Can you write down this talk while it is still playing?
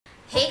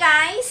Hey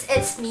guys,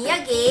 it's me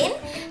again.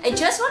 I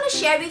just want to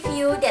share with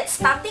you that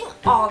starting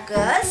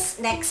August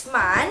next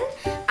month,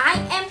 I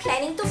am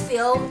planning to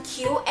film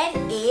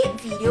Q&A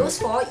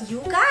videos for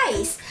you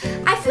guys.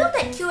 I feel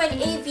that Q&A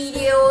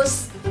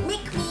videos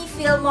make me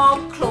feel more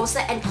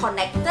closer and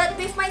connected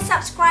with my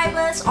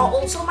subscribers or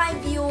also my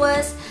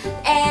viewers.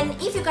 And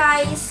if you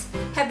guys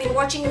have been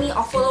watching me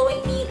or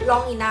following me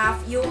long enough,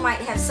 you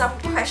might have some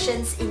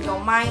questions in your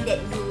mind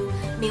that you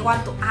may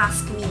want to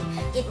ask me.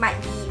 It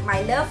might be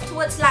my love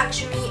towards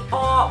luxury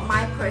or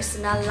my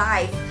personal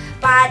life.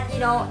 But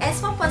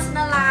as for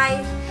personal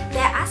life,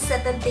 there are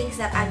certain things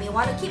that I may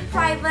want to keep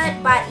private,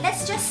 but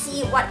let's just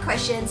see what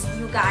questions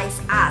you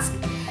guys ask.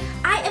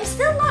 I am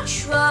still not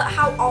sure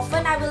how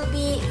often I will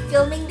be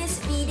filming this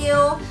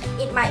video.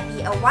 It might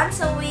be a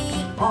once a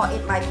week, or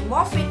it might be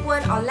more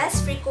frequent or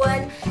less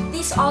frequent.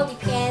 This all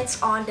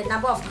depends on the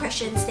number of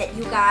questions that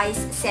you guys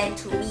send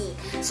to me.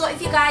 So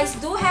if you guys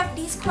do have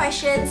these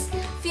questions,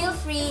 feel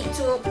free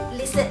to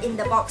list it in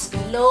the box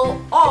below,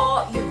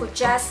 or you could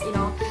just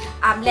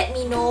let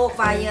me know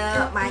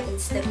via my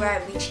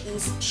Instagram, which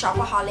is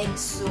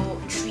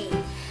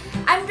shopaholic3.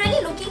 I'm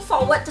really looking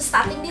forward to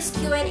starting this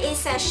Q&A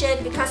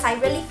session because I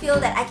really feel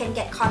that I can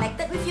get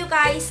connected with you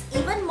guys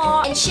even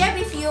more and share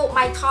with you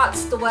my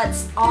thoughts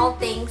towards all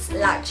things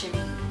luxury.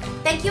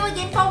 Thank you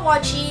again for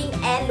watching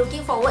and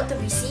looking forward to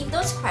receive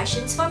those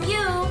questions from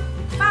you.